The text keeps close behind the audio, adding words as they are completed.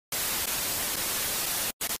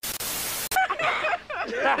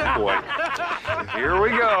Boy, here we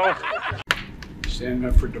go. Standing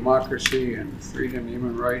up for democracy and freedom,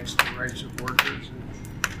 human rights, the rights of workers.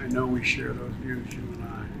 And I know we share those views, you and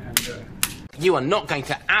I. And you are not going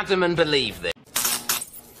to Adam and believe this.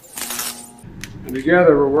 And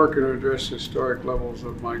together we're working to address historic levels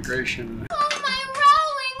of migration. Oh my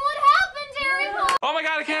rolling! What happened, Harry? Oh my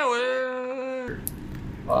God, I can't wait.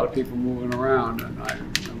 A lot of people moving around, and I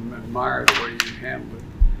admire the way you handle it,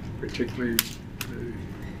 particularly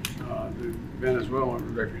the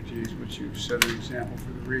Venezuelan refugees, which you've set an example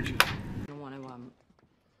for the region. I don't want to,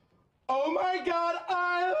 Oh my God,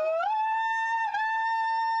 I...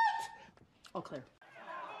 all clear.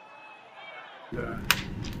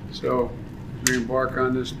 So, as we embark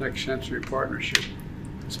on this next century partnership,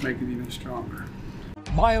 let's make it even stronger.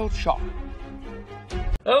 Mild shock.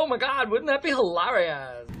 Oh my God, wouldn't that be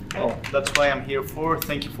hilarious? Oh, that's why I'm here for.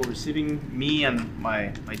 Thank you for receiving me and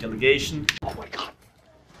my delegation. Oh my God.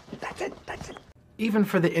 That's it. Even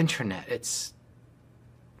for the internet, it's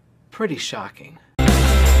pretty shocking.